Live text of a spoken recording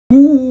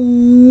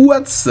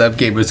What's up,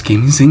 gamers,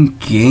 gamers, and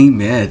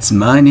gamettes?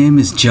 My name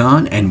is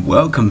John, and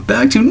welcome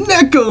back to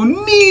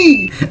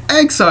Neko-Nin!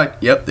 exHeart!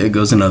 Yep, there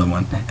goes another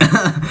one.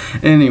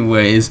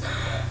 Anyways,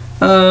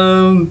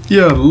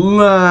 yeah,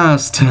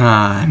 last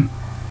time,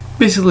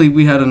 basically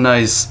we had a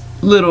nice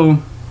little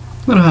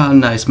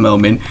nice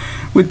moment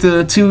with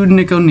the two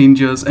Neko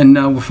ninjas, and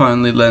now we're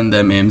finally letting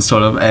them in,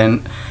 sort of,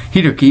 and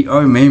Hiroki,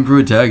 our main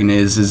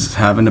protagonist, is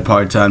having a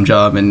part-time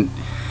job, and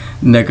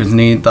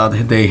Neko-Nin thought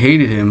that they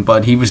hated him,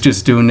 but he was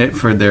just doing it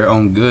for their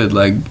own good,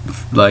 like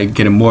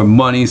getting more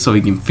money so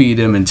he can feed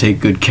them and take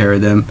good care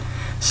of them.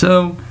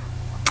 So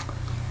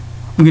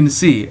we're gonna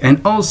see.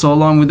 And also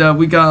along with that,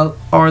 we got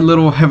our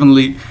little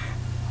heavenly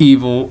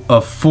evil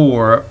of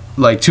 4,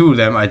 like 2 of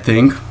them, I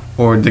think,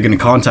 or they're gonna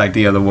contact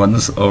the other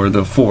ones, or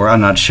the 4,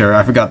 I'm not sure,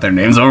 I forgot their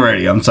names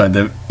already. I'm sorry,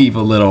 the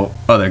evil little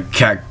other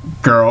cat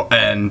girl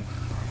and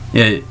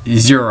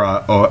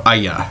Zura or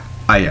Aya.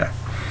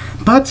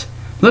 But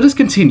let us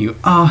continue.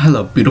 Oh,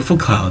 hello, beautiful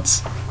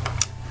clouds.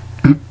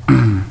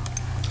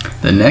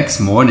 The next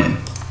morning.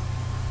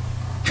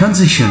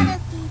 Transition.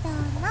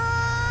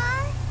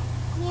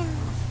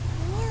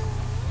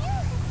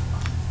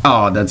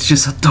 Oh, that's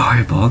just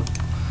adorable.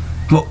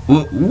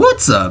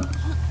 What's up?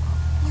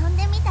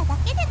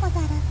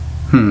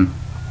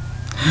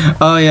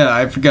 Oh yeah,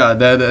 I forgot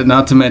that.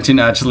 Not to mention,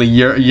 actually,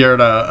 you're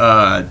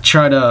to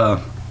try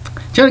to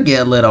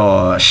get a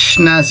little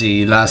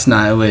snazzy last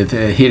night with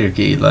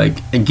Hiroki,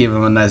 like, and give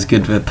him a nice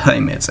good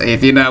payments,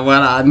 if you know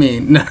what I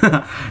mean.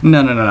 No,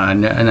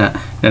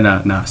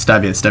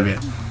 stop it.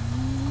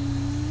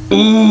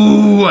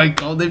 Ooh, I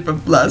called it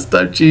from last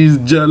time. She's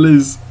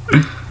jealous.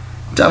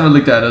 Tama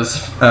looked at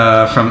us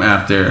from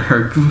after,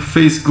 her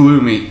face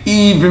gloomy.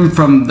 Even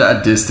from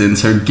that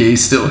distance, her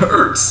gaze still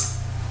hurts.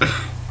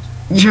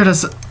 You're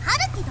just...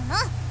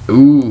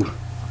 Ooh,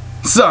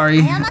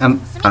 sorry.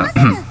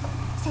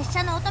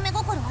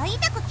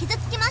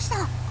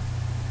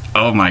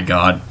 Oh my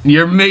god,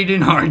 your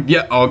maiden heart.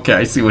 Yeah, okay,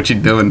 I see what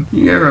you're doing.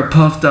 Yara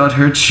puffed out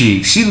her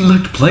cheeks. She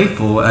looked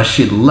playful as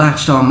she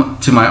latched on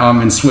to my arm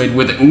and swayed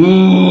with it.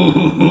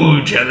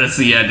 Ooh,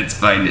 jealousy at its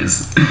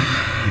finest.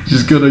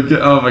 She's gonna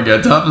get, oh my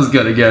god, Tapa's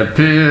gonna get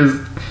pissed.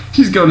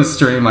 She's gonna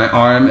strain my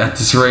arm at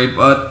this rate,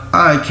 but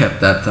I kept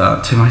that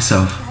thought to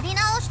myself.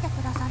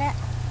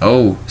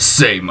 Oh,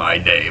 say my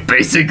name,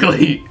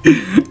 basically.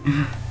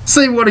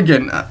 Say what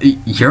again?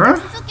 Yara?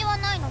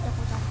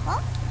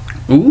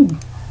 Ooh.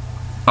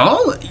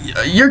 Oh,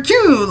 you're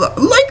cute,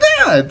 like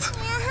that!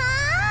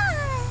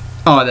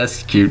 Oh,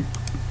 that's cute.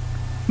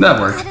 That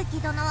worked.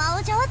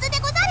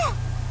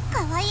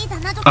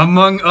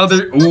 Among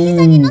other...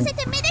 Ooh.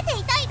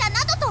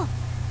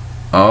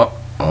 Oh.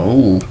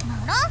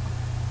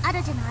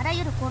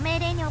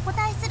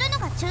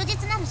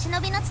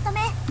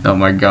 Oh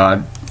my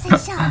god.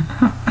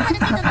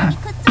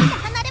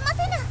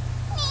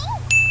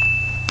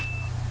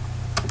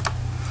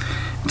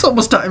 It's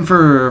almost time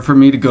for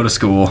me to go to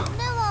school.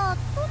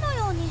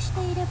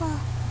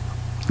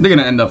 They're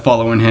gonna end up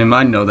following him,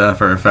 I know that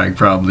for a fact,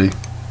 probably.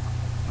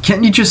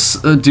 Can't you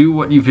just do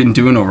what you've been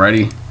doing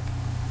already?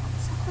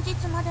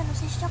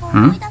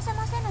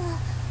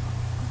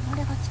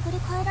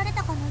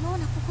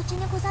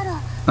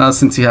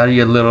 Since you had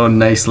your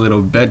nice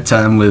little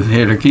bedtime with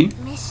Hiroki.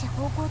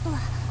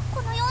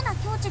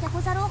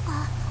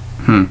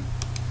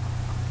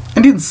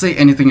 I didn't say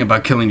anything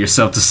about killing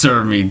yourself to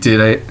serve me, did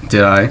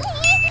I?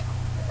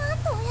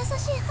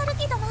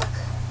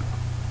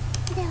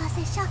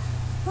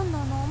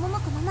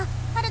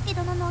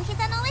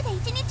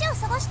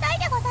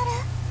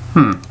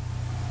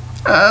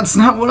 That's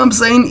not what I'm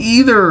saying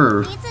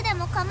either.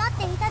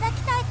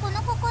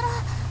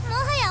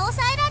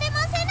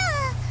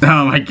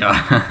 Oh my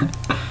god.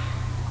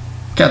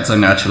 Cats are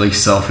naturally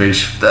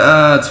selfish.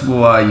 That's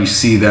why you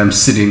see them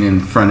sitting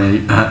in front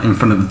of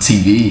the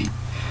TV.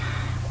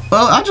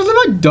 Well, actually,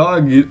 my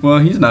dog, well,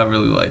 he's not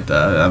really like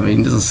that. I mean,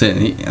 he doesn't sit.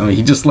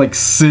 He just like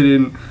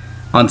sitting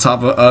on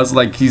top of us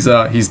like he's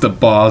the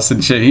boss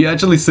and shit. He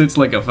actually sits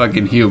like a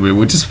fucking human,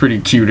 which is pretty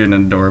cute and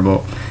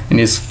adorable. And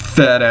his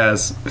fat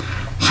ass,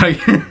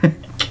 like,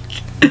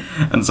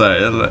 I'm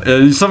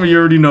sorry. Some of you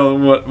already know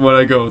what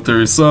I go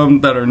through.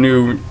 Some that are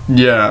new,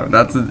 yeah,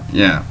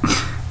 yeah.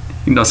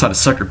 He knows how to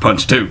sucker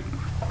punch too.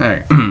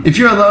 Alright. If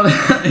you're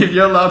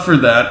allowed for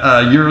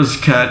that, Yura's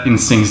cat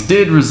instincts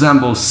did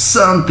resemble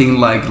something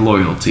like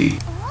loyalty.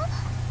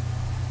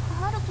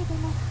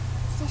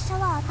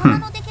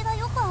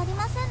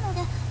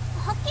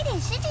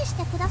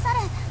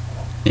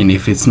 And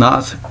if it's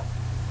not,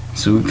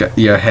 Suga,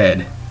 your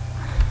head,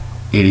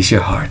 it is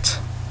your heart.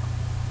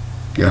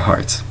 Your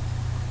heart.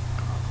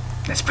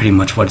 That's pretty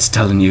much what it's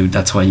telling you.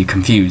 That's why you're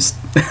confused.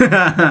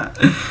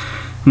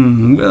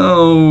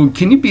 Well,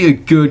 can you be a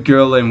good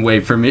girl and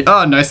wait for me?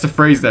 Oh, nice to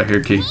phrase that,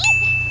 Hiroki.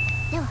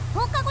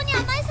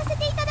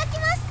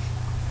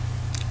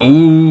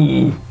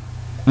 Ooh.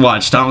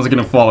 Watch, Thomas is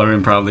gonna follow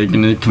him, probably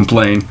gonna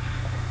complain.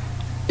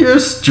 You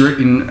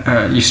straighten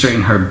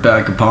her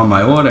back upon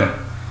my order.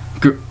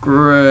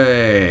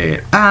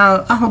 Great.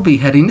 I'll be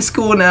heading to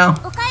school now.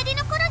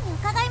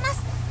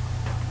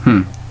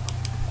 I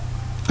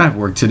have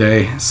work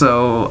today,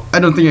 so I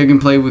don't think I can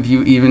play with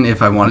you even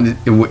if I wanted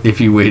if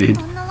you waited.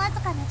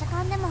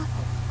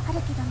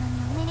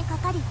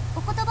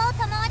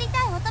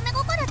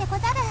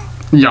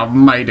 Your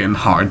maiden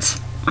heart.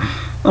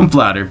 I'm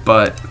flattered,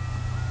 but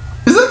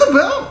is that the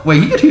bell?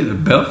 Wait, you can hear the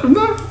bell from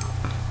there?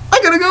 I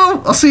gotta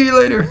go. I'll see you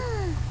later.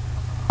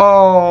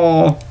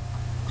 Oh,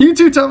 you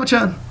too,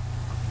 Tama-chan.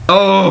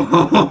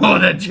 Oh,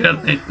 that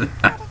jelly.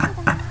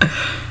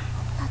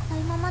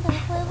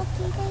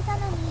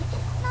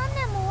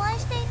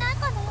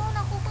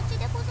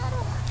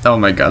 Oh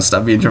my god,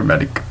 stop being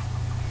dramatic.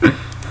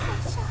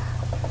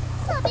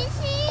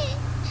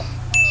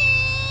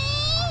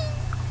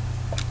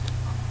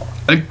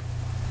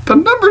 The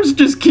numbers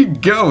just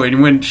keep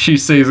going when she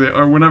says it,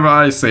 or whenever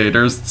I say it,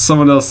 or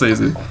someone else says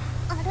it.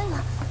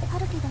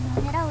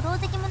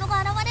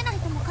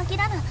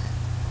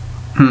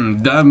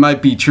 That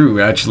might be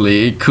true,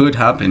 actually. It could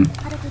happen.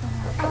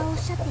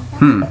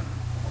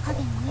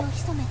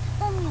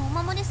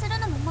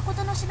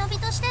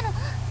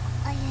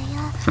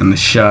 From the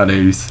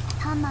shadows.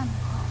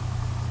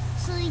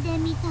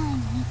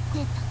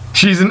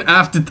 She's an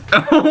after.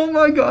 Oh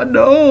my god,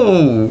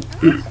 no!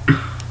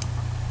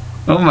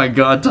 Oh my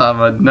god,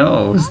 Tama,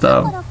 no,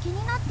 stop.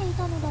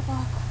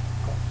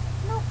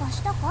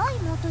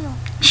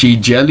 She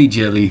jelly.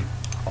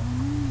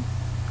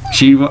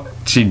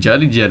 She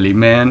jelly,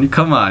 man.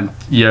 Come on.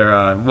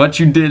 You're what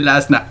you did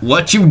last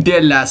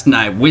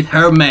night with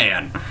her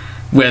man.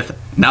 With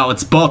now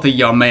it's both of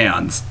your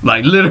mans.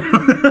 Like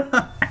literally.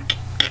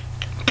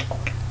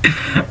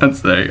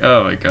 That's like,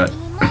 oh my god.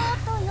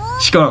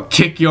 She's gonna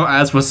kick your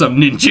ass with some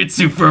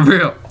ninjutsu for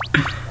real.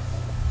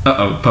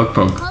 Uh-oh, poke.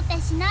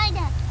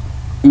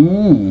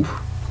 Ooh.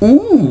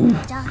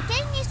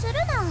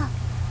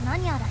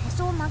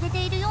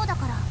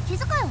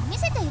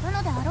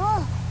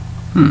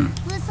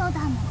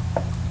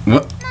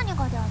 What?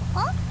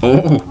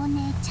 Oh.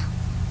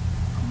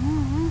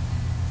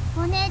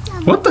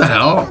 What the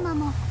hell?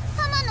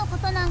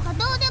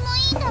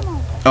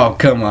 Oh,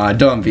 come on,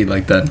 don't be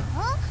like that.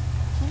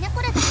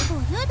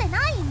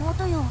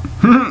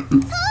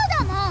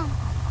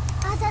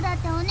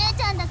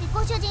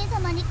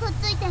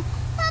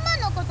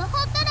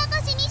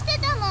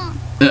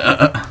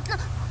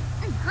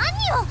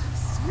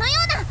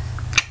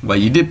 Well,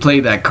 you did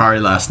play that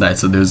card last night,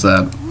 so there's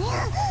that.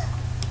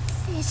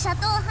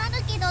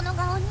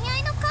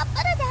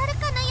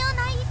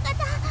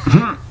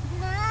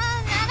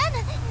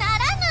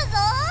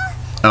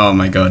 Oh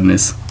my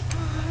goodness.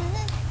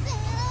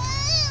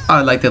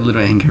 I like that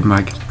little anger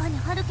mark.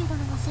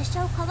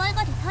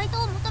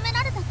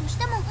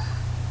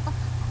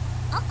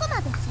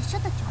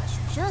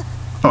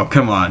 Oh,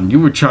 come on. You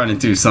were trying to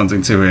do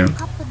something to him.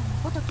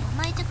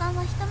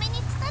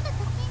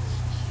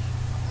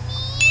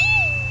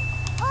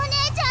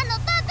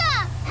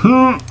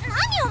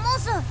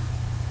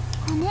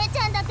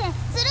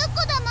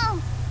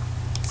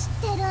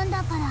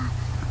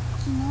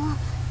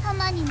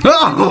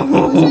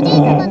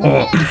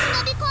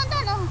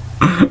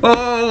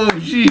 Oh,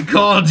 she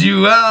called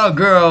you out,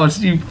 girl.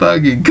 She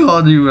fucking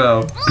called you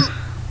out.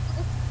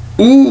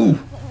 Ooh.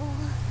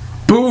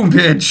 Boom,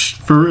 bitch.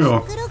 For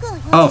real.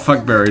 Oh,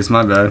 fuck berries.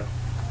 My bad.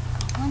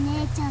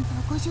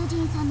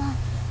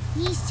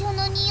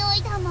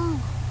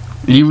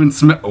 You even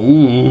smell.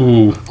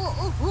 Ooh.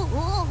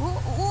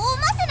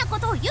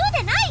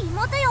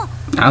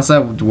 How's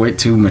that way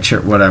too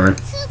mature? Whatever.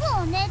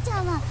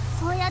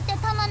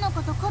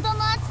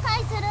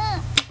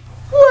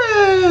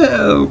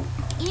 Well.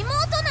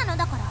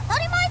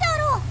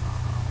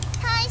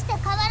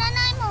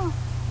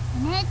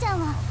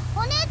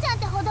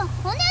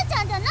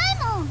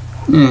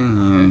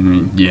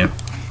 Yeah.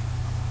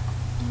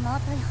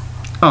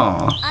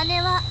 Aw.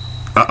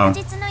 Uh-oh.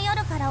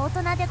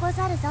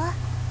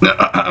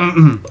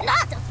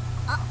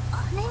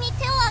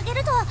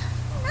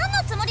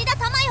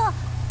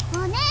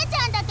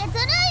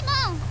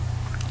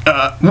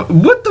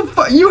 What the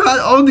fuck? You had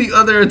all the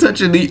other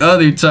attention the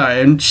other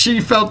time. She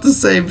felt the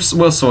same,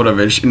 well, sort of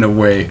ish in a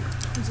way.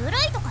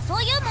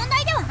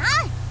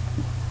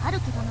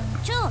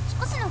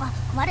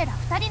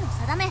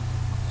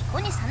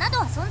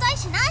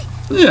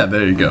 Yeah,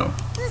 there you go.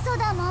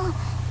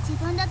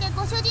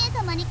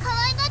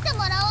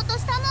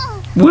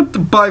 What the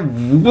by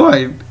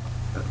what?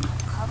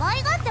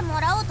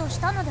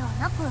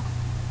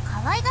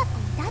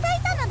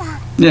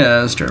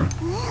 Yeah, that's true.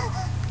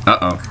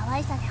 Uh-oh.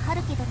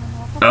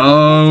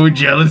 Oh,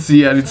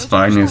 jealousy at its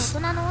finest.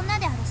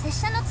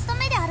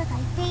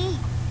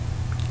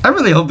 I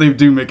really hope they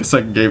do make a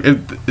second game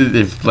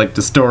if like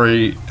the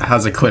story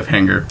has a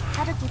cliffhanger.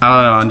 I don't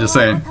know, I'm just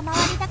saying.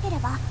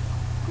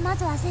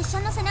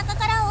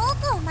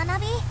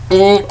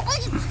 Oh,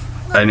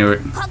 I knew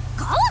it.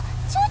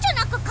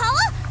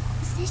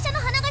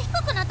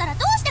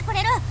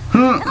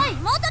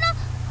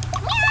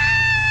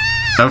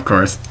 Of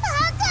course.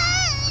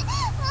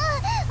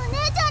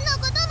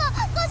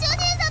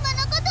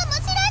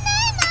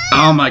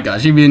 Oh my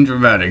gosh, you're being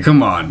dramatic.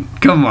 Come on.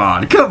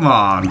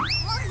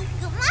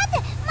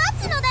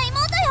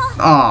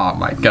 Oh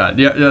my god.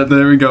 Yeah,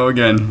 there we go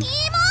again.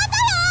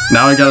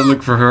 Now I gotta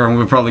look for her, and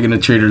we're probably gonna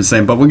treat her the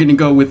same, but we're gonna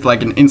go with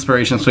like an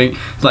inspiration suite.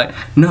 Like,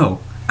 no,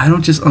 I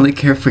don't just only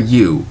care for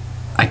you.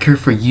 I care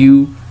for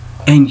you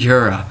and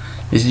Yura.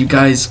 Because you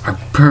guys are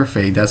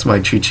perfect. That's why I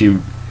treat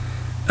you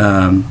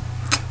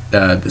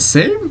the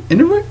same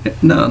in a way.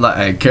 No, like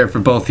I care for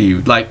both of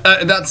you. Like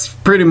that's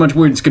pretty much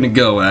where it's gonna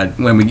go at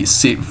when we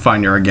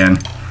find her again.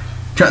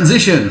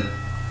 Transition.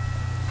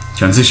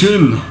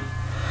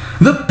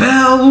 The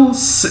bell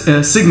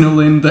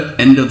signaling the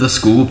end of the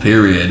school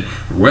period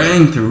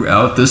rang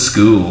throughout the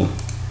school.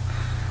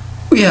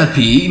 We had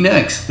PE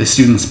next. The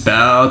students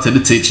bowed to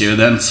the teacher,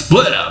 then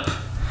split up.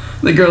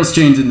 The girls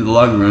changed into the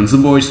locker rooms, the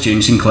boys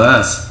changed in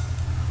class.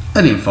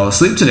 I didn't fall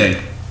asleep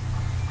today.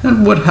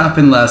 And what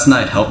happened last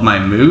night helped my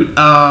mood?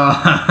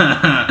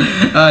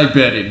 I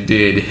bet it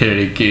did,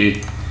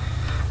 Hiriki.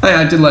 I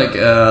acted like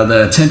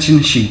the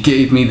attention she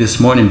gave me this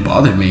morning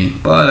bothered me,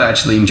 but I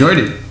actually enjoyed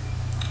it.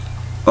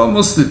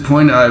 Almost to the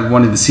point I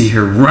wanted to see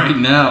her right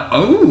now.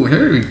 Oh,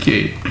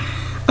 Hiriki.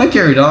 I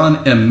carried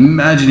on,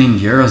 imagining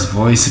Yura's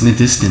voice in the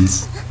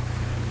distance.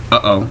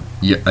 Uh-oh.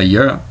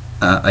 Yura?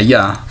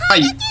 Yeah.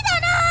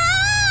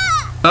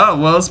 Oh,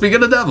 well, speak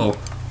of the devil.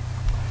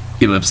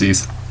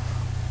 Ellipses.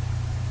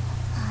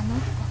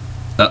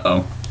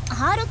 Uh-oh.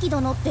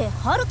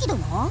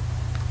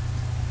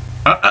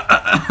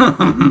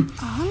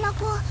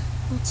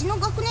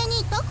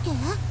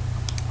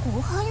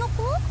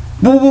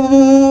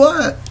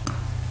 What?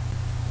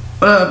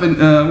 What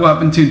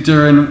happened to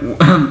during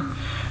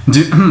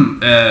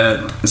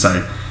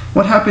sorry.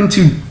 What happened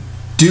to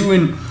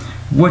doing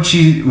what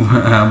she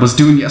was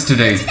doing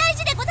yesterday?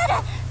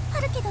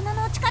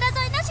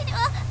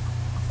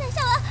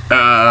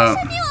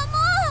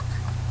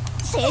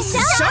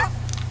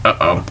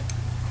 Uh-oh.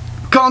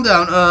 Calm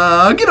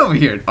down. Get over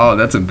here. Oh,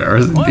 that's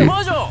embarrassing, dude.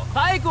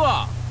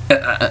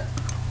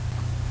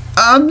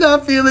 I'm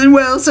not feeling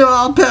well, so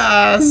I'll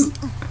pass.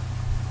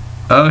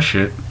 Oh,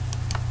 shit.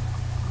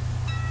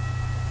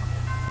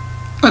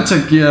 I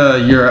took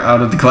Yura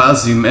out of the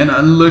classroom and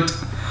I looked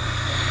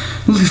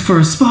for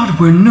a spot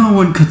where no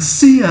one could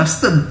see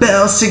us. The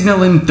bell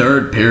signaling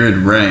third period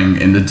rang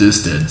in the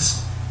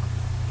distance.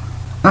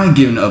 I'd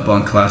given up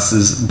on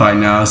classes by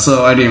now,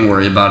 so I didn't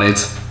worry about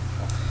it.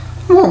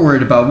 More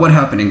worried about what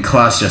happened in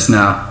class just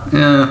now.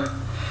 Yeah,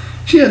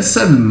 she had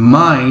said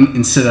mine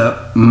instead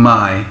of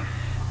my.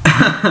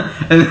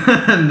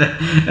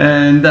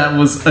 and that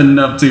was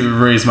enough to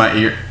raise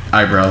my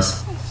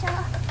eyebrows.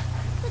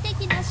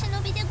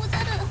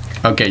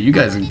 Okay, you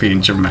guys are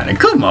being dramatic.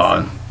 Come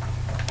on.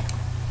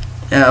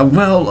 Yeah,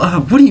 well,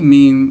 what do you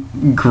mean,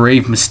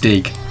 grave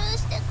mistake?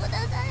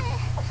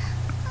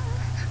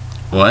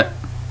 What?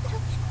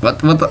 What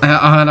the?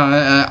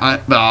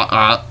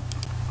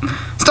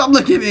 Stop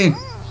looking at me!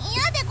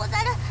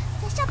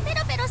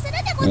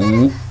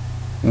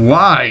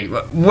 Why?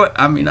 What?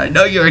 I mean, I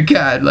know you're a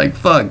cat. Like,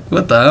 fuck.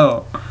 What the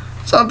hell?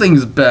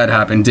 Something's bad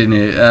happened, didn't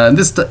it?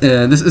 This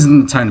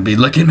isn't the time to be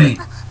looking at me.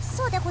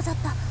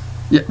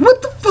 Yeah,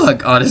 what the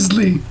fuck,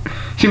 honestly?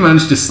 She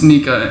managed to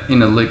sneak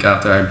in a lick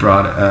after I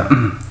brought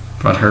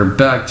her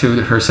back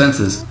to her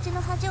senses.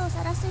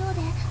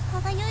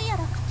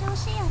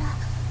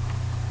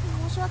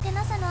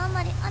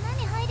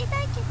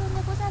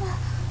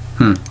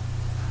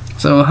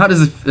 So how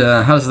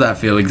does that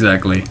feel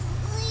exactly?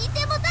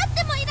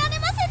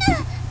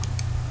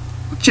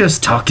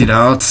 Just talk it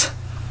out.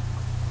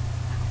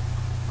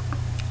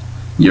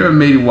 Yura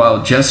made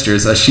wild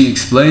gestures as she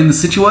explained the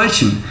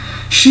situation.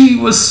 She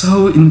was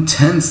so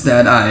intense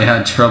that I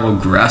had trouble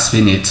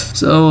grasping it.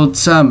 So,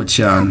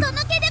 Tama-chan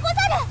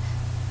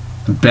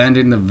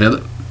abandoned the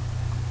village.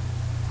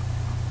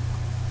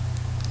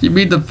 You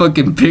mean the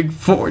fucking pig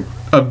fort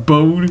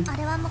abode?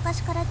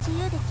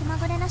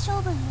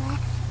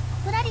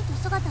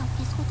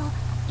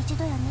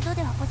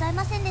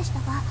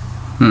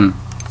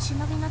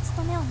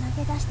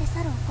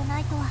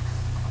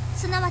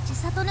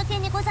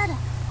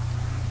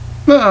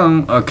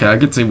 Well, okay, I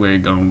can see where you're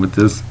going with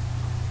this.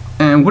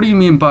 And what do you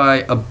mean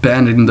by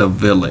abandoning the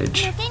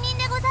village?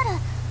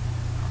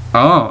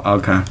 Oh,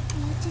 okay.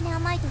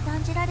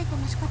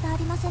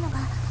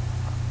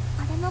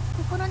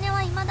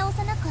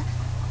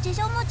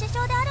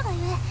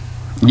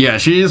 Yeah,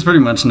 she is pretty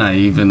much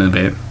naive in a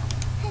bit.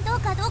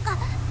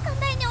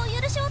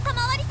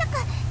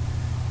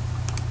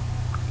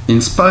 In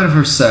spite of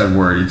her sad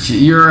words,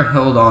 Yura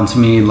held on to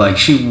me like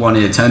she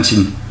wanted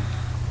attention.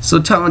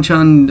 So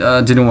Tama-chan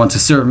didn't want to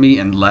serve me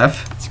and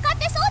left.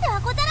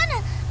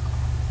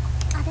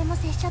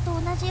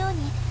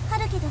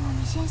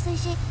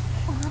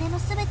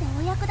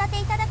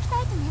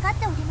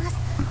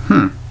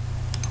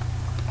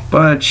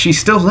 But she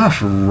still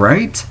left,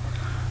 right?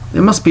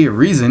 There must be a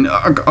reason.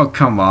 Oh,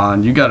 come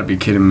on, you gotta be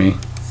kidding me.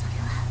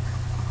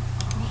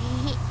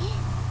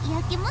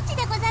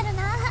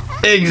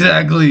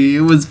 Exactly,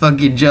 it was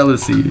fucking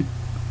jealousy.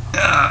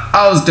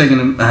 I was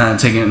taken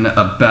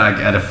aback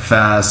at a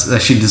fast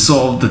as she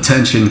dissolved the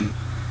tension.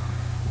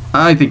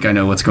 I think I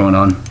know what's going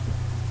on.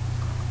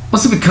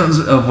 Was it because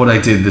of what I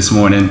did this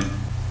morning?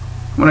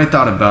 When I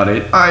thought about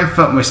it, I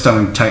felt my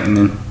stomach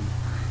tightening.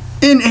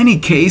 In any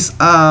case,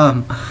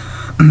 I'm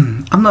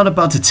not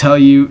about to tell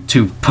you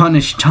to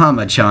punish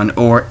Tama-chan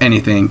or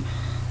anything.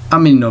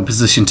 I'm in no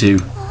position to.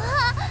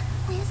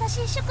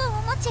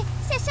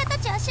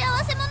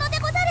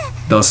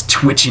 Those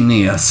twitching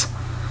ears.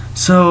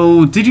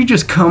 So, did you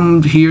just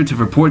come here to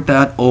report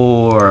that,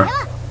 or?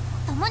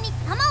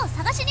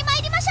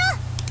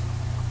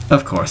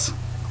 Of course.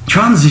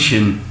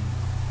 Transition.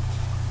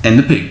 And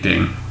the big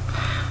thing.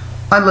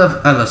 I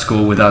left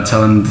school without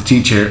telling the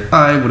teacher.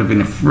 I would have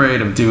been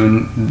afraid of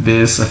doing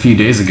this a few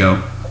days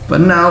ago. But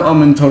now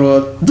I'm in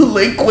total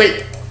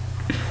delinquent.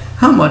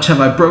 How much have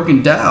I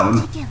broken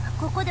down?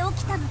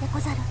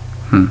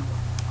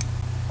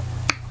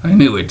 I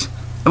knew it.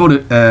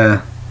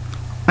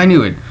 I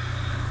knew it.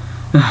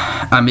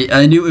 I mean,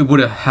 I knew it would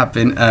have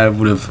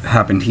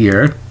happened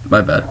here.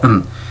 My bad.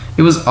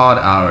 It was odd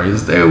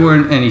hours. There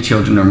weren't any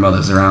children or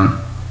mothers around.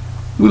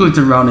 We looked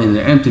around in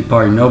the empty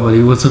park.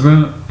 Nobody was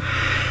around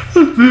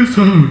at this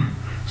time.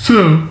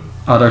 So,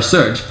 at our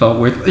search felt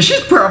worth. She's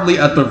probably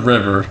at the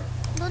river.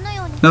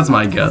 That's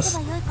my guess.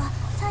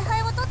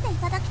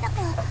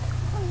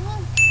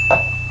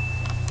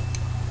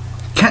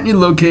 Can't you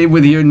locate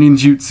with your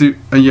ninjutsu?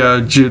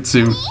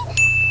 Jutsu.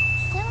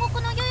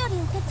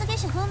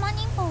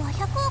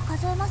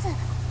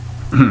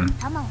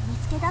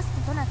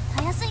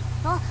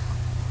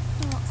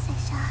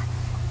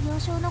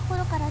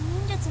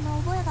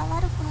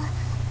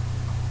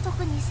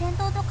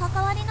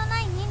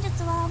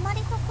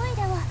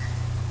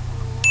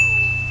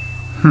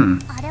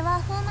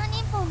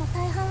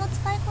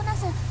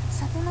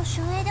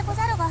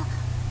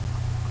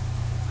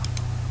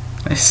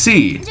 I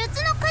see.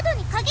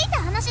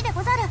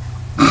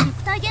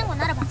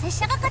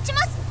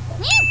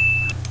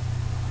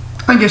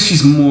 I guess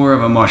she's more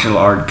of a martial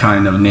art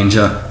kind of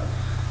ninja.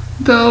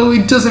 Though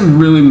it doesn't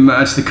really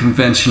match the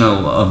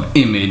conventional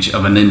image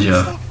of a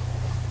ninja.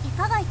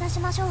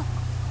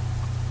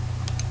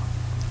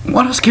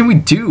 What else can we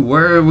do?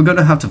 We're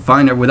gonna have to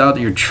find her without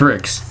your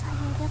tricks.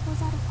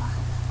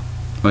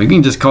 Well, you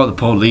can just call the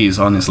police,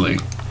 honestly.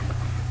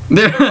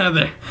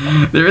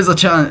 There is a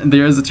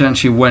chance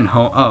she went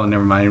home. Oh,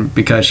 never mind,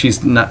 because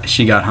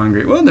she got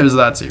hungry. Well, there's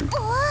that too.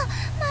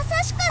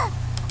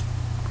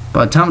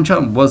 But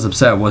Tama-chan was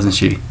upset, wasn't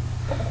she?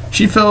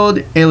 She felt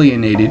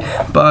alienated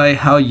by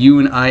how you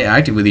and I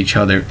acted with each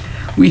other.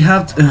 We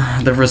have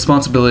the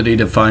responsibility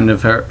to find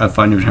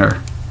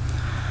her.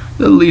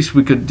 The least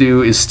we could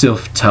do is still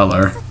tell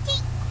her.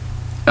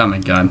 Oh my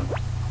god.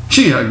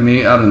 She hugged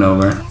me out of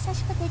nowhere.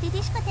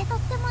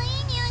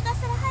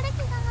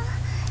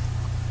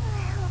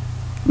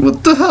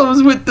 What the hell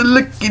is with the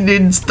licking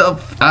and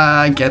stuff?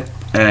 I get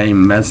a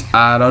mess.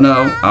 I don't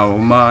know. Oh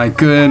my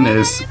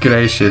goodness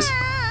gracious.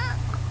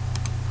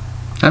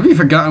 Have you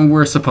forgotten what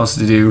we're supposed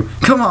to do?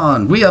 Come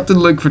on, we have to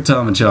look for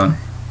Tama-chan.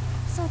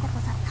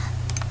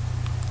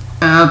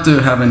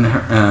 After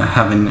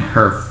having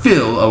her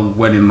feel a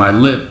wet in my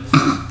lip.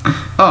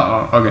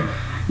 Oh, okay.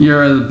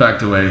 You're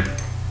backed away.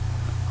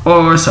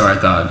 Or so I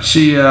thought.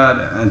 She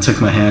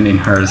took my hand in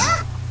hers.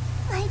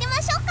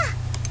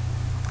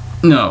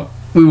 No,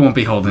 we won't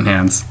be holding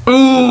hands.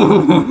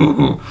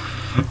 Ooh.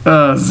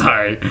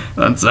 Sorry.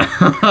 I'm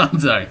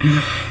sorry.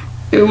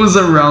 It was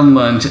around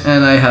lunch,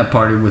 and I had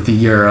partied with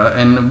Yura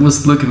and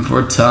was looking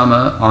for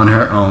Tama on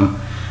her own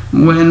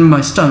when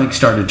my stomach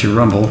started to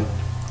rumble.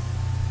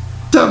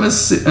 Tama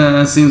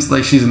seems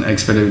like she's an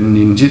expert in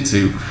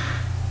ninjutsu.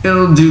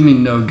 It'll do me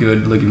no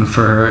good looking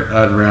for her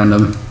at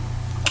random.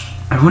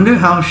 I wonder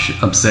how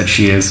upset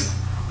she is.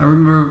 I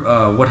remember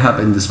what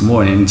happened this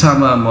morning.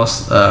 Tama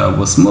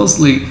was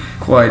mostly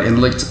quiet and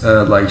looked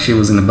like she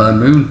was in a bad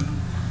mood.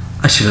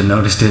 I should have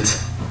noticed it.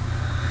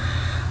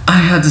 I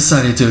had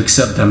decided to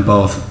accept them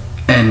both,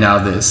 and now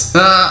this.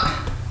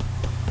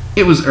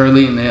 It was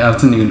early in the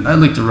afternoon. I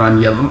looked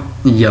around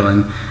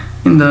yelling.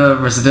 In the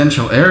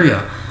residential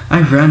area,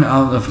 I ran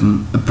out of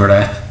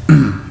breath,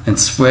 and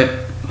sweat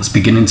was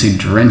beginning to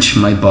drench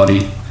my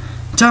body.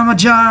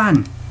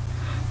 Tama-chan!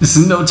 This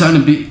is no time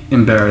to be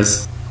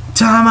embarrassed.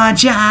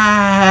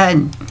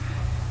 Tama-chan!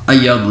 I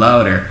yelled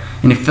louder,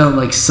 and it felt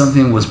like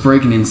something was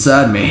breaking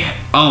inside me.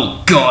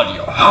 Oh god,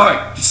 your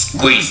heart!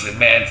 Squeeze it,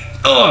 man!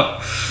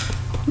 Ugh!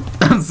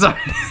 I'm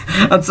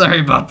sorry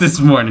about this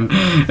morning.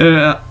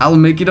 I'll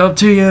make it up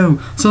to you.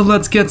 So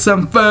let's get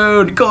some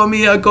food. Come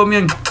here.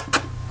 Ven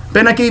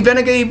aquí.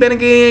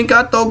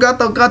 Gato.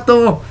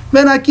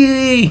 Ven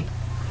aquí.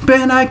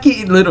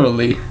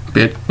 Literally.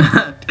 Bit.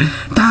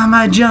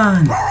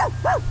 Tama-chan.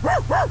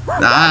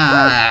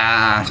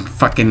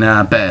 Fucking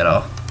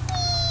pero.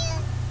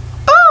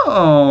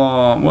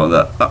 Oh,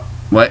 well,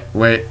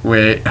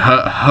 wait.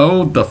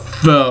 Hold the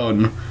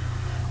phone.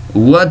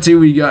 What do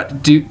we got to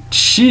do?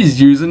 She's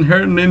using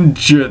her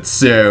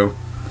ninjutsu.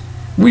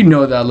 We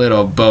know that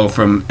little bow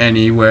from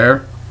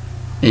anywhere.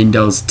 In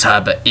those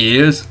type of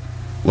ears.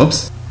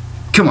 Whoops.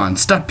 Come on,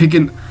 stop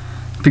picking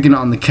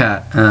on the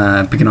cat.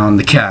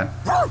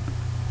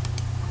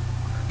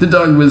 The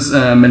dog was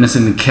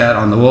menacing the cat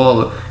on the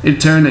wall.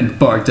 It turned and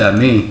barked at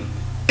me.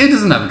 It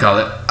doesn't have a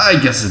collar. I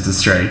guess it's a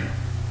stray.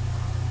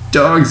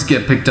 Dogs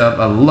get picked up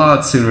a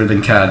lot sooner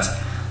than cats,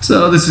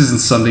 so this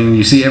isn't something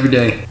you see every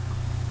day.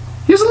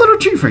 Here's a little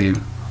treat for you.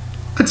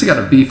 I took out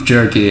a beef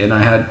jerky and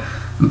I had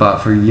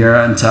bought for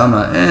Yura and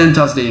Tama and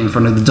tossed it in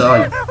front of the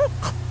dog.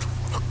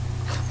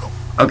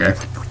 Okay.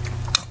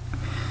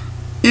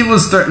 It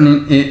was a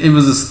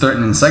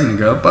threatening second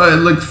ago, but it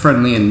looked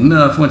friendly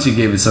enough once you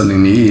gave it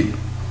something to eat.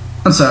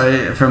 I'm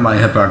sorry for my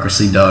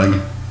hypocrisy,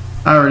 dog.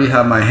 I already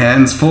have my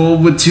hands full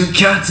with 2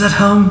 cats at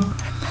home.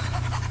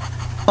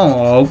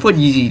 Oh, what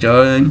you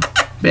doing?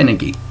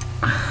 Beneki.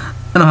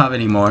 I don't have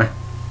any more.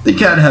 The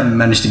cat had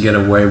managed to get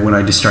away when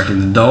I distracted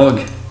the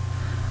dog.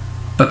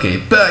 Okay,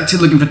 back to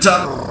looking for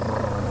top.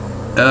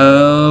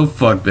 Oh,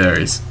 fuck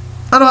berries.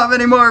 I don't have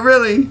any more,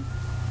 really.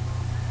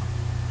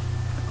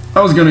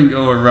 I was gonna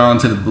go around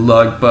to the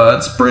block,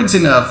 but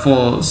sprinting at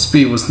full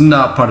speed was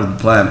not part of the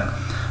plan.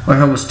 My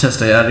heart was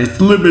tested at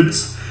its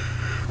limits.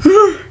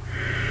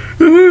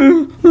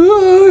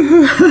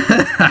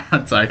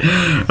 Sorry,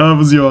 I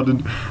was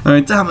yawning.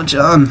 Alright, damn it,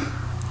 John.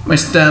 My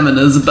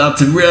stamina's about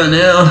to run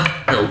out.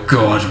 Oh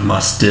god, my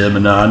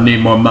stamina. I need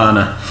more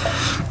mana.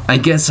 I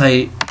guess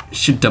I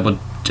should double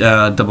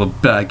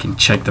back and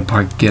check the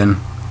park again.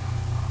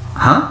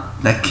 Huh?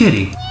 That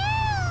kitty?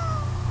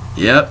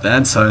 Yep,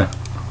 that's her.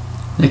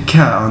 The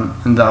cat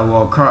on that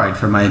wall cried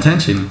for my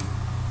attention.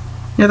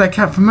 You're that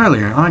cat from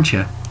earlier, aren't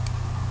you?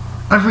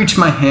 I've reached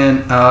my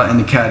hand out and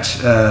the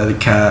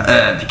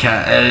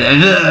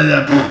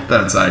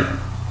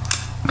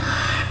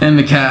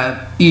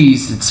cat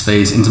eased its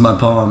face into my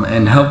palm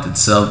and helped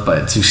itself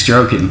to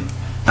stroking.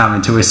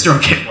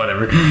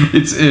 Whatever.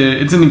 It's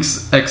an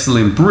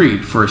excellent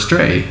breed for a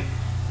stray.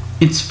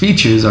 Its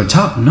features are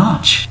top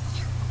notch.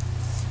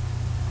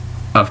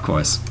 Of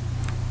course.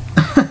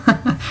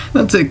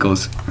 That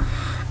tickles.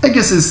 I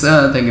guess it's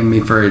thanking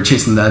me for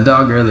chasing that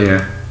dog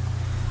earlier.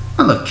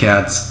 I love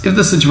cats. If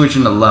the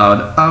situation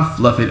allowed, I'll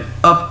fluff it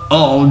up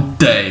all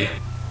day.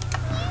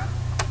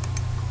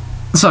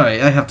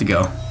 Sorry, I have to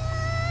go.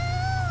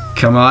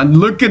 Come on,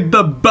 look at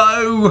the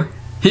bow!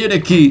 Here the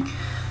key.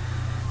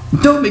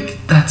 Don't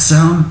make that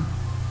sound.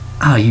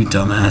 Ah, you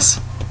dumbass.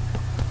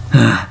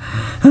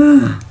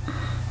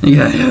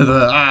 Yeah,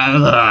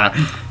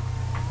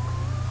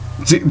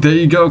 there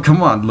you go,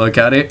 come on, look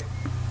at it.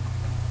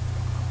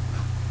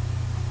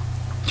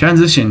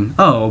 Transition.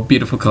 Oh,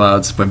 beautiful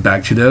clouds. We're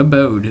back to the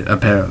abode,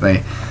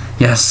 apparently.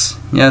 Yes,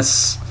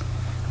 yes.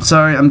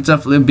 Sorry, I'm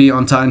definitely be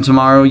on time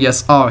tomorrow.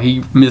 Yes, oh,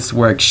 he missed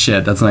work.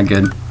 Shit, that's not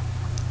good.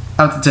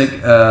 I have to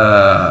take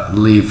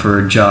leave for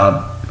a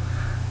job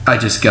I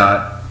just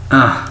got.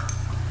 I'm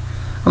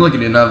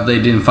looking enough they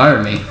didn't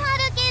fire me.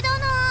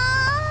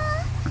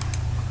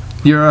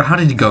 Yura, how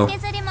did it go?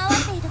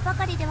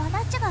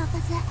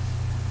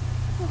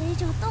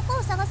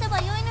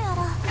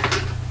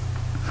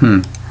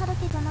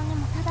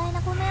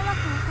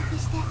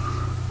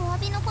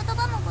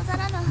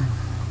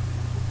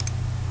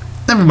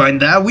 Never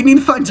mind that, we need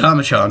to find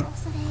Tama-chan.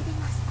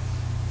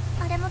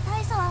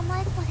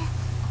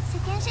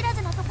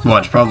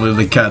 Watch, probably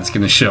the cat's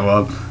gonna show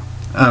up.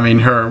 I mean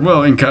her,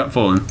 well, in cat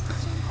form.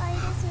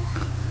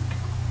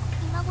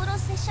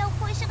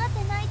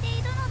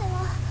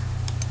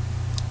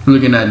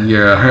 Looking at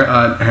Yura,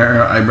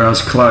 her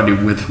eyebrows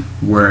clouded with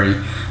worry.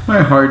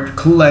 My heart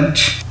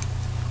clenched.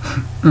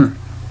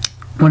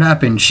 What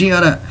happened? She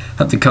oughta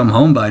have to come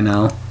home by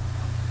now.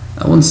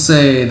 I wouldn't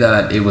say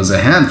that it was a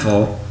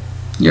handful.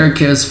 Yura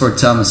cares for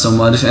Tama so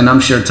much, and I'm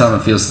sure Tama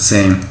feels the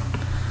same.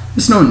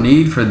 There's no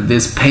need for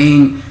this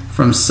pain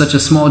from such a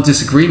small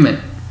disagreement.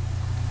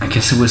 I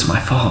guess it was my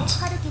fault.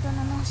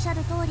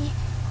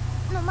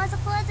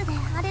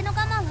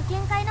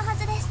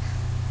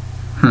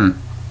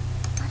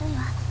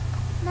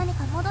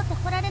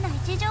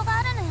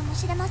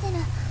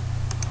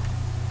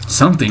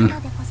 Something?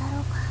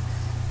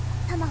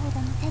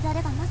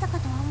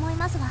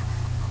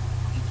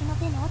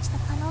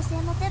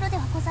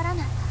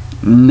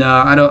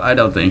 No, I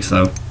don't think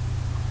so.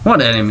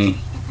 What enemy?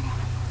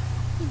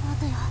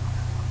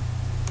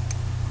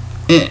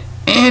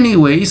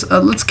 Anyways,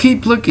 let's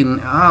keep looking.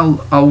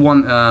 I'll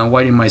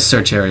widen my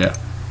search area.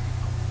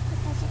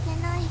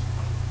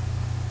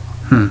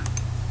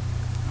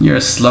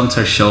 Yura slumped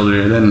her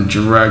shoulder, then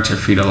dragged her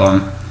feet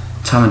along.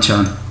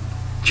 Tama-chan.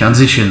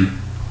 Transition.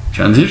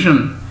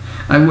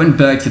 I went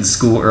back to the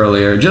school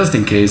earlier, just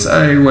in case.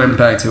 I went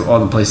back to all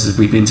the places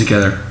we've been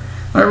together.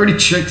 I already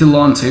checked the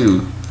lawn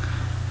too.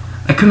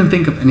 I couldn't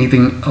think of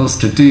anything else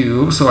to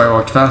do, so I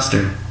walked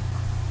faster.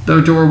 The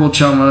adorable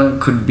Chama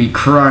could be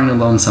crying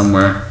alone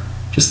somewhere.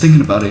 Just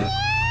thinking about it.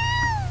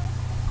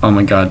 Oh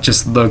my god,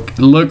 just look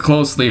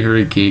closely,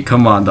 Hariki.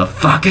 Come on, the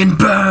fucking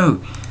bow!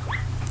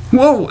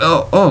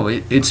 Whoa,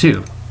 it's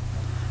you.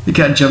 The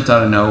cat jumped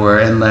out of nowhere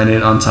and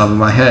landed on top of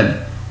my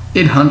head.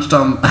 It hunched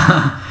on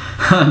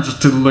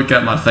just to look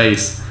at my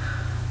face.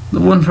 The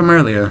one from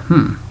earlier,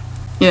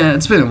 Yeah,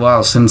 it's been a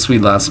while since we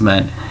last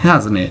met,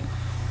 hasn't it?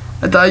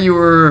 I thought you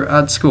were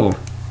at school.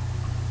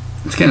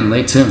 It's getting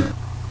late too.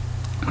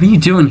 What are you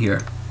doing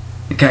here?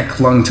 The cat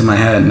clung to my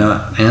head,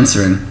 not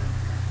answering.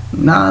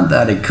 Not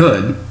that it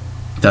could.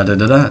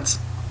 Da-da-da-dats.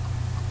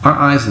 Our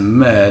eyes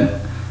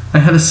met. I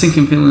had a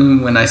sinking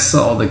feeling when I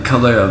saw the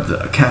color of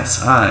the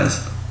cat's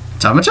eyes.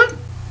 Tama-chan?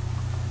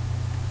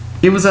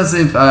 It was as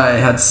if I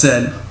had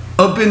said,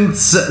 "Open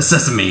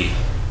sesame."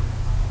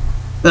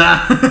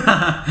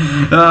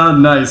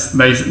 Nice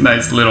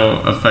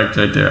little effect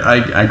right there.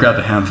 I grabbed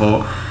a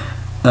handful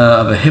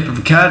of a hip of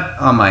a cat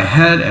on my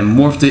head and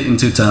morphed it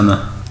into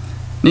Tama.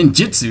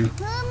 Ninjutsu?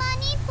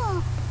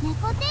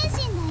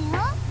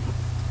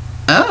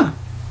 Ah,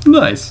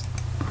 nice.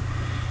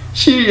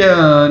 She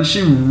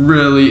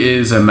really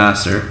is a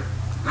master.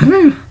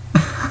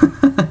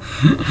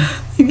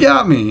 You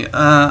got me.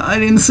 I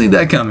didn't see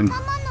that coming.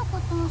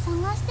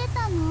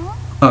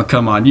 Oh,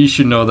 come on. You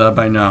should know that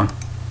by now.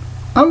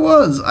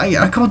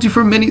 I called you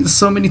for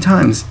so many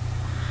times.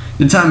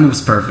 The timing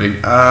was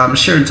perfect. I'm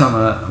sure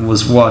Tama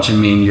was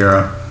watching me in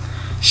Europe.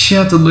 She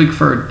had the look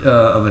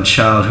of a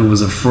child who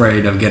was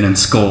afraid of getting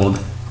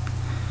scolded.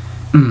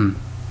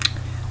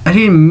 I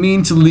didn't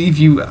mean to leave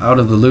you out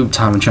of the loop,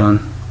 Tama-chan.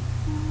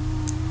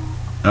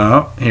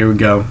 Oh, here we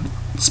go.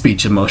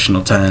 Speech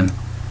emotional time.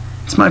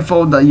 It's my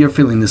fault that you're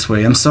feeling this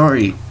way. I'm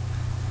sorry.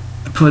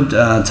 I put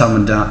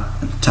Tama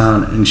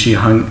down and she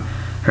hung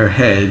her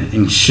head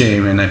in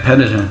shame and I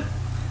petted her.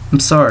 I'm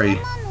sorry.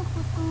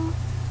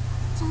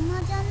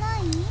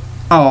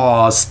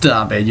 Oh,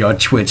 stop it, your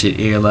twitchy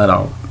ear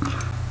little.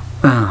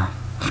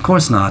 Of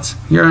course not.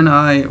 You and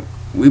I,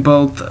 we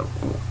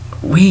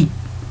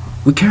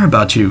care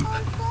about you.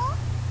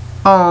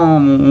 Oh,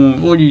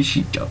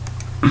 Orishito.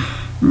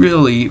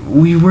 Really,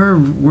 we were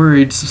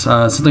worried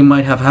something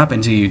might have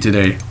happened to you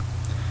today.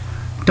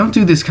 Don't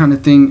do this kind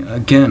of thing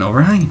again,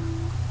 alright?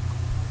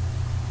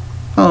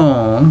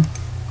 Oh,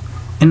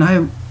 and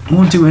I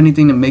won't do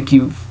anything to make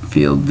you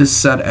feel this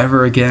sad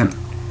ever again.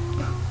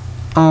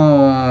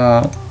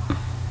 Oh.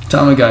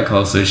 Tama got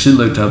closer. She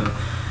looked up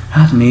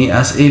at me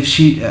as if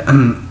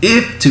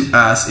to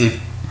ask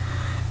if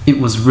it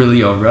was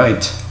really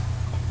alright.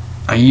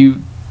 Are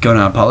you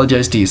gonna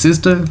apologize to your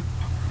sister?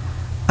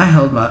 I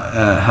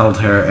held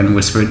her and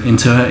whispered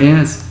into her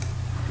ears.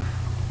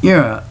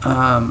 Yura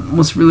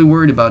was really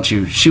worried about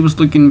you. She was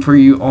looking for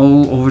you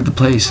all over the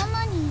place.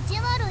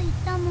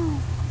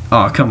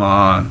 Oh, come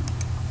on.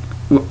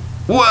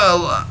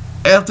 Well,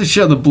 I have to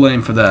share the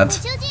blame for that.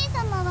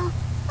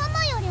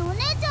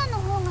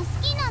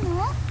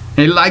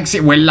 He likes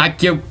it, we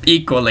like you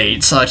equally.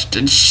 Such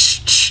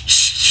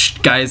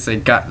guys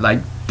that got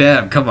like,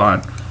 damn, come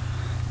on.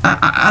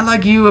 I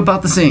like you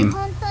about the same.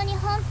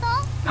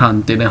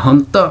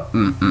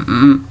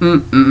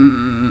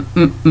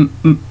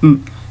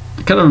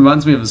 It kind of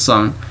reminds me of a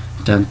song.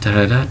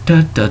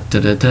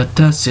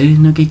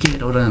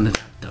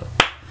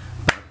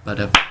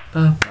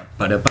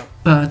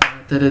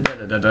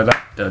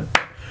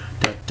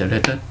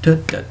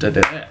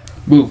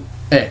 Move.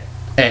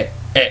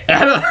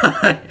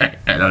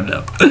 I don't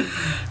know.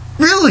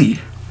 Really?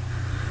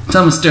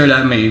 Tama stared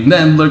at me,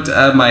 then looked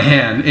at my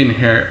hand in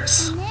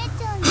hers.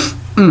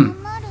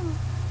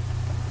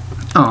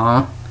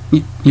 Aw,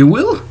 you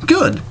will?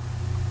 Good.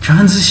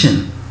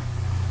 Transition.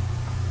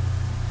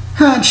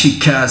 Had she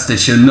cast a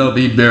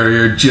shinobi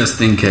barrier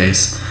just in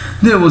case?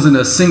 There wasn't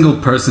a single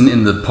person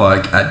in the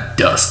park at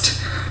dusk.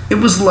 It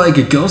was like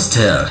a ghost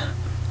town.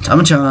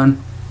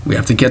 Tama-chan, we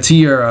have to get to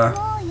Yura.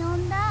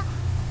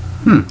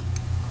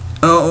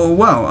 Oh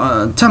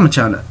wow,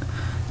 Tama-chan,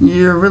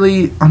 you're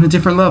really on a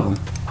different level.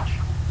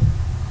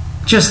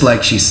 Just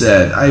like she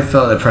said, I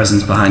felt a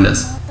presence behind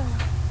us.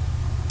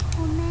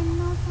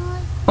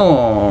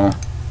 Oh,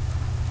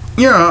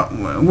 yeah,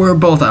 we're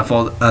both at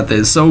fault at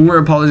this, so we're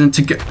apologizing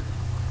to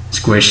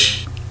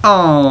Squish.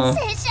 Oh.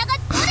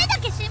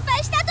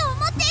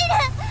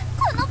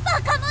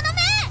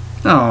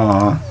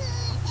 Oh.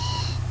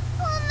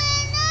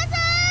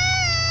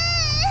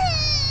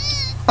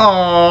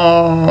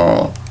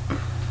 Oh.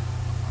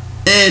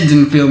 It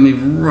didn't feel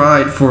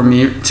right for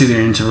me to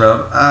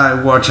interrupt. I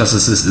watched as the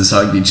sisters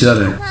hugged each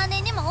other.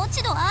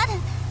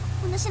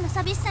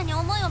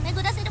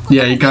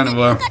 Yeah, you kind of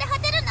were.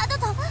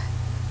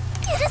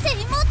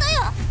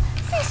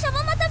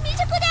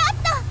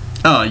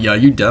 Oh, yeah,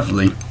 you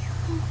definitely.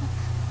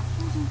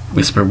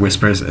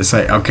 Whispers. It's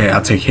like, okay,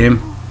 I'll take him.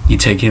 You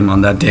take him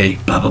on that day.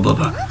 Blah, blah, blah,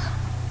 blah.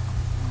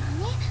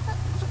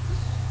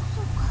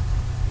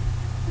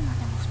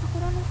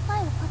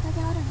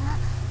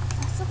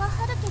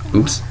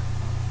 Oops.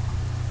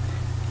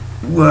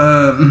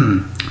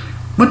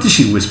 What did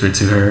she whisper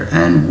to her,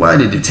 and why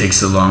did it take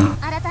so long?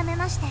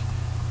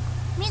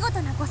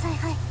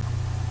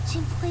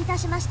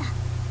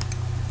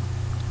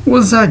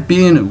 Was that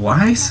being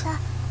wise?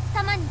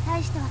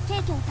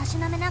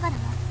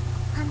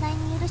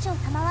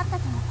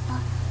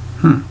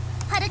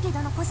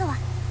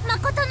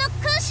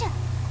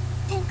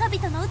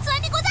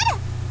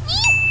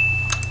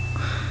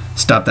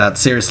 Stop that,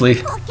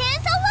 seriously.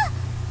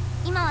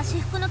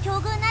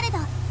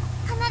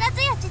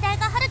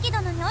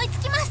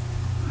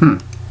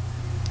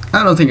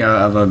 I don't think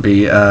I'll ever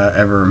be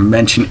ever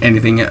mention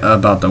anything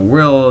about the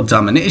world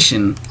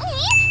domination.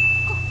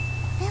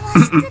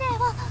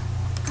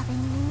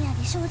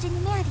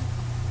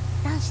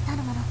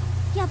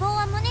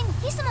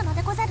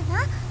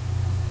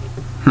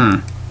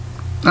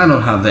 I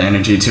don't have the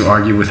energy to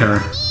argue with her.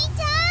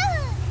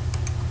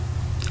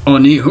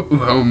 Oni,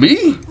 who,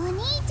 me?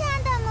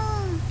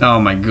 Oh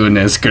my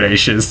goodness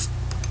gracious.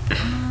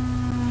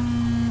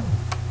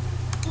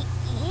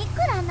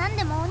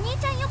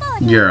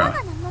 You're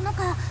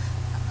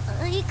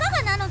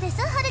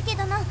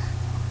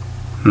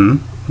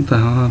what the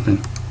hell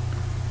happened?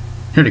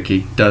 Here the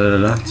key. Da da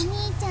da da.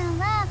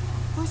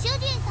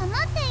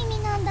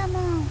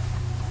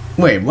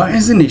 Wait, why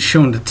isn't it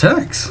showing the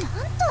text?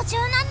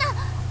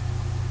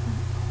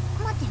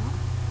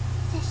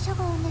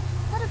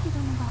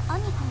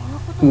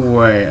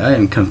 Wait, I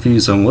am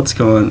confused on what's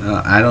going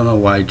on. I don't know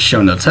why it's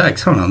showing the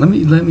text. Hold on,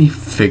 let me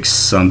fix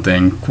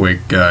something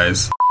quick,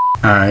 guys.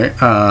 Alright,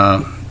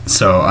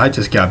 so I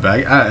just got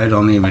back. I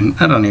don't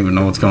even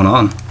know what's going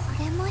on.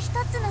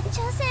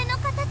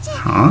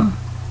 Huh?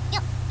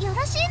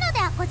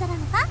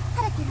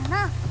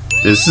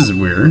 This is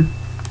weird.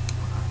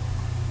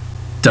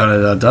 Da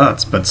da da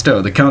dots, but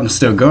still, the count is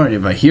still going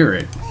if I hear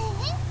it.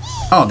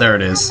 Oh, there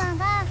it is.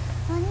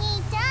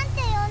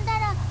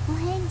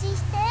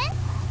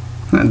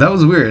 That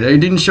was weird. It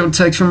didn't show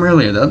text from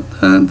earlier.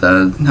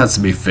 That has to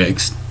be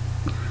fixed.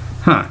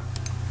 Huh.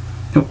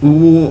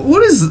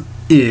 What is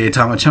it,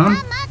 Tama-chan?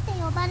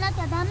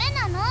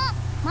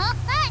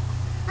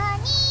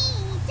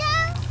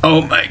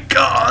 Oh my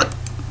god.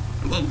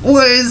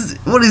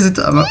 What is it,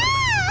 Tama?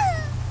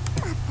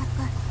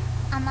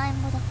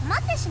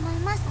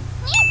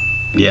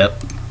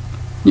 Yep.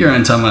 You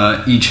and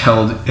Tama each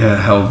held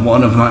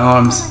one of my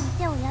arms.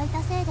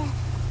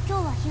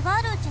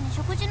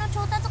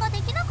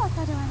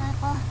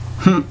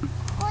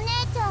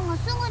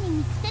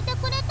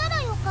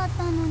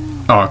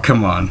 Oh,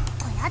 come on.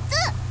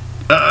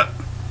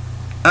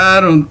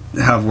 I don't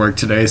have work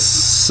today,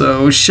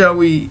 so shall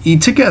we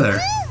eat together?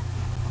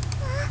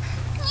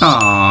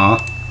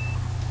 Aww.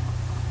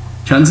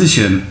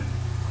 Transition.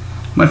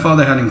 My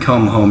father hadn't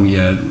come home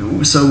yet,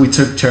 so we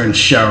took turns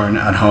showering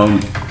at home.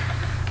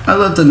 I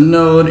left a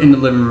note in the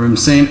living room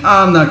saying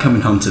I'm not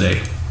coming home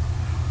today.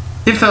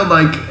 It felt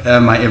like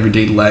my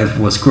everyday life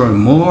was growing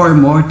more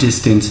and more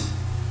distant.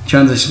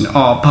 Transition.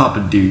 Oh,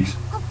 Papa dudes.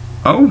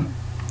 Oh?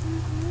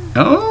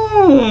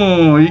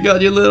 Oh, you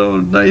got your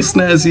little nice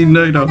snazzy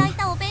night on.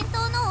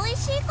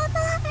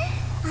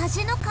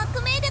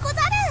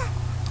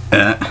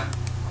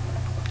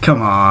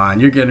 Come on,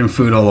 you're getting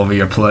food all over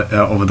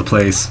over the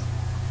place.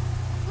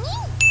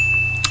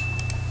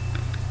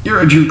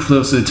 Yura drew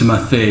closer to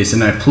my face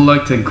and I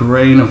plucked a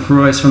grain of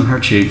rice from her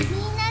cheek.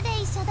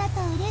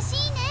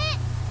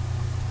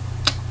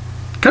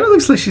 Kind of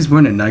looks like she's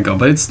wearing a nightgown,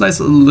 but it's nice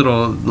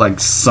little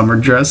like summer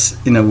dress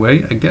in a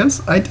way, I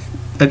guess. I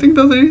think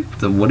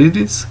that's what it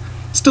is.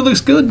 Still looks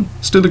good.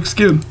 Still looks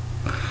good.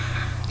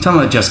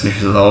 Tama adjusted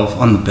herself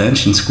on the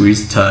bench and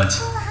squeezed tight.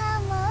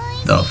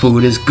 The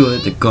food is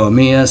good. The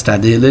comida está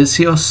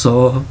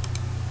delicioso.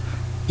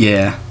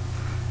 Yeah,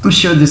 I'm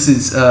sure this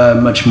is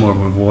much more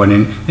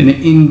rewarding than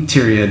an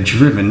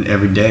interior-driven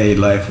everyday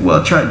life.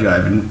 Well, try a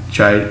driving,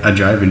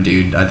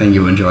 dude. I think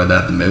you'll enjoy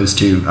that the most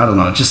too. I don't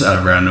know, just out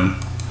of random.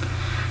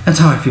 That's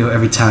how I feel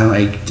every time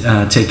I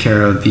take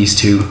care of these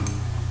two.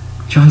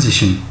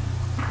 Transition.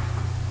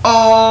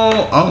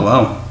 Oh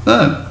wow.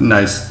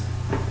 Nice.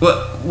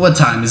 What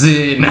time is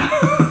it now?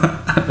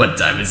 What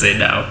time is it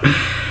now?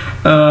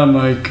 Oh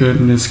my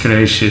goodness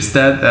gracious.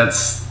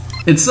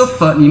 It's so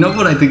fun. You know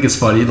what I think is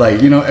funny? Like,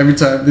 you know, every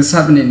time this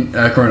happened in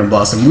Corona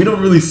Blossom, we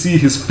don't really see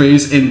his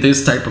face in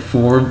this type of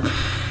form,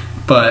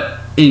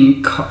 but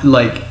in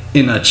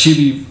a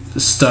chibi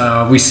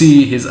style, we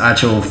see his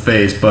actual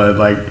face. But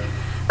like,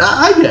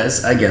 I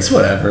guess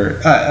whatever.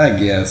 I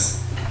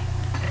guess.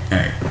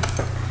 Alright.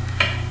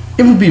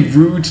 It would be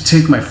rude to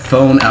take my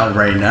phone out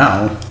right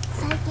now.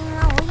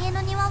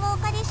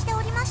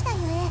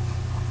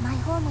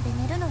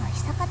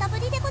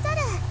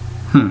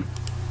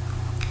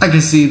 I can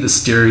see the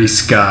starry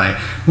sky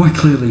more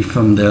clearly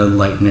from the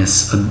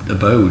lightness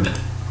abode.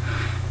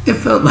 It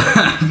felt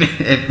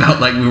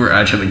like we were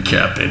actually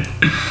camping.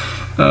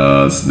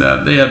 Oh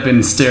snap! They have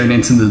been staring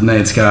into the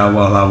night sky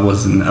while I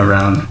wasn't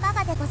around.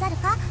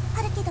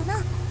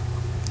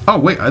 Oh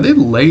wait, are they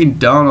laying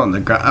down on the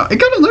ground? It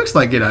kind of looks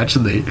like it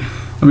actually.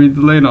 I mean,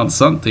 they're laying on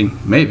something,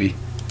 maybe.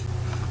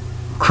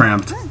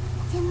 Cramped.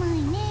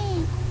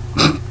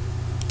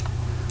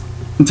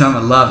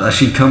 Tama laughed as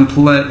she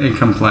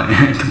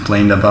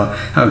complained about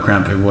how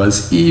cramped it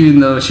was, even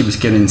though she was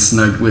getting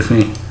snug with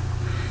me.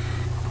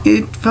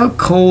 It felt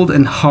cold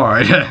and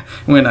hard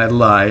when I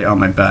lie on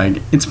my back.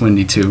 It's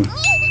windy too.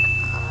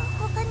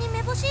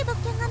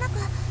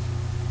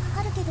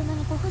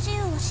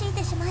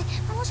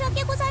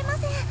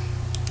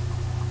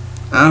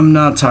 I'm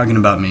not talking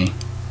about me.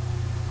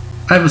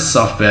 I have a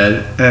soft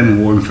bed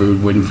and warm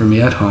food waiting for me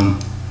at home.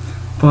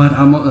 But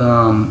I'm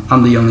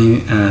the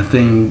only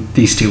thing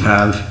these two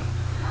have.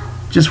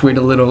 Just wait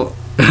a little.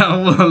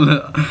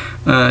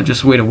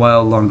 Just wait a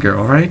while longer,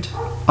 alright?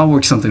 I'll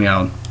work something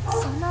out.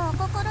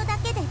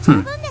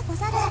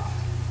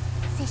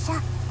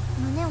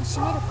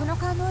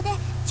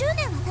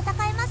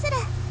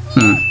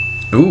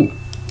 Ooh.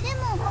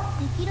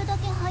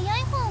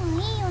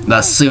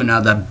 The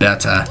sooner the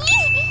better.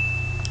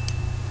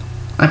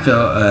 I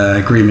feel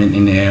agreement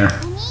in the air.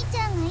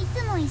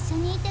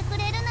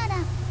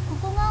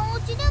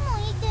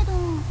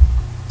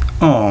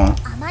 Aww.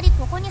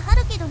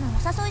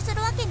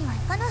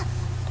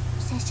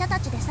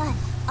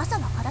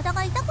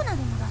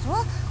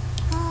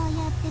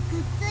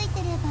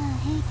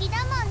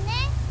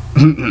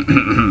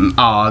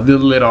 Aw, the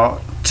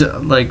little,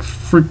 like,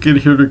 freaking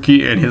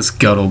Hiroki and his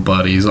cuddle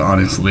buddies,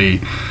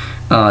 honestly.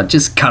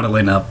 Just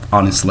cuddling up,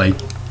 honestly.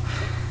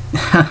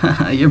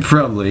 You're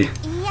probably...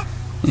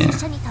 Yeah.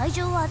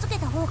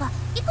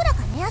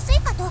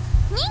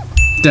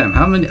 Damn,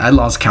 how many... I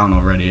lost count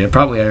already.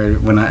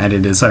 When I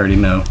edit this, I already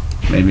know.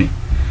 Maybe.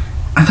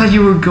 I thought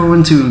you were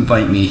going to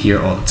invite me here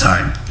all the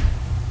time.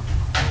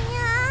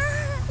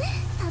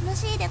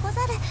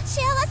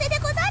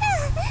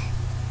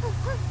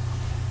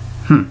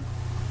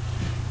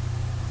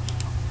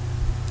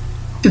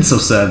 It's so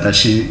sad that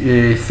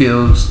she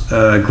feels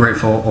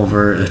grateful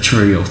over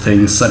trivial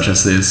things such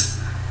as this.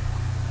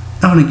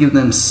 I want to give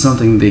them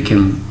something they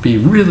can be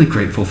really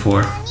grateful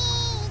for.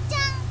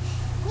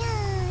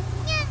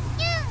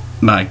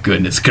 My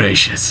goodness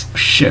gracious.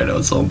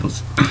 Shadows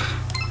almost.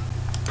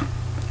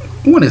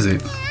 What is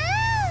it?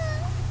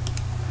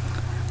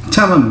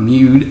 Tama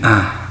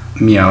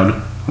meowed,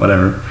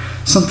 whatever.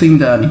 Something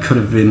that could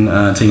have been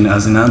taken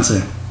as an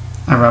answer.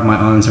 I wrapped my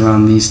arms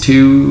around these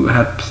two,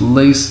 had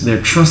placed their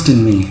trust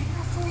in me.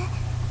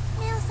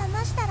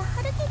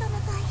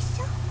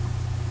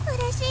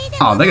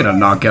 Oh, they're gonna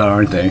knock out,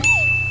 aren't they?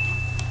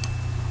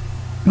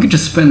 We could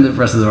just spend the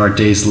rest of our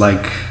days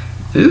like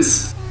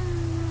this?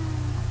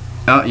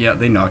 Oh, yeah,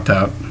 they knocked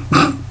out.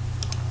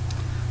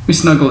 We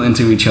snuggled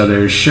into each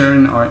other,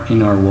 sharing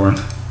in our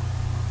warmth.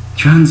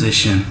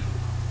 Transition.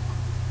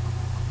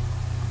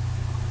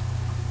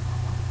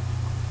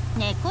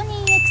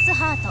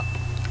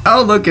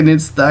 Oh, look, and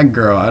it's that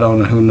girl. I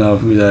don't know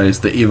who that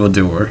is. The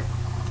evildoer,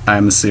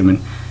 I'm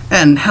assuming.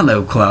 And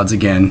hello, Clouds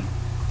again.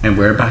 And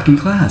we're back in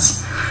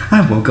class.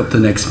 I woke up the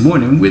next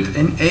morning with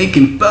an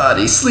aching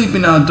body.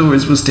 Sleeping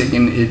outdoors was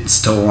taking its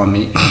toll on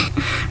me.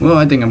 Well,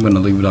 I think I'm going to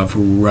leave it off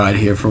right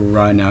here for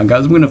right now,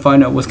 guys. I'm going to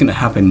find out what's going to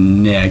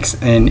happen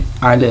next in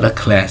our little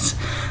class.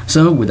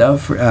 So,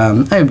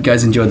 I hope you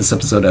guys enjoyed this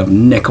episode of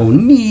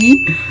Neko-Nin.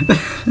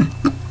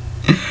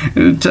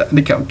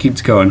 The count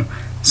keeps going.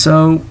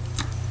 So,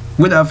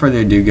 without further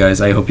ado, guys,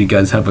 I hope you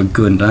guys have a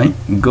good night,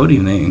 good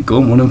evening, and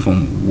good morning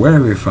from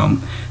wherever you're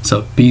from.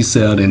 So peace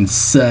out and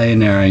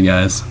sayonara,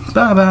 guys.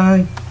 Bye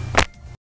bye.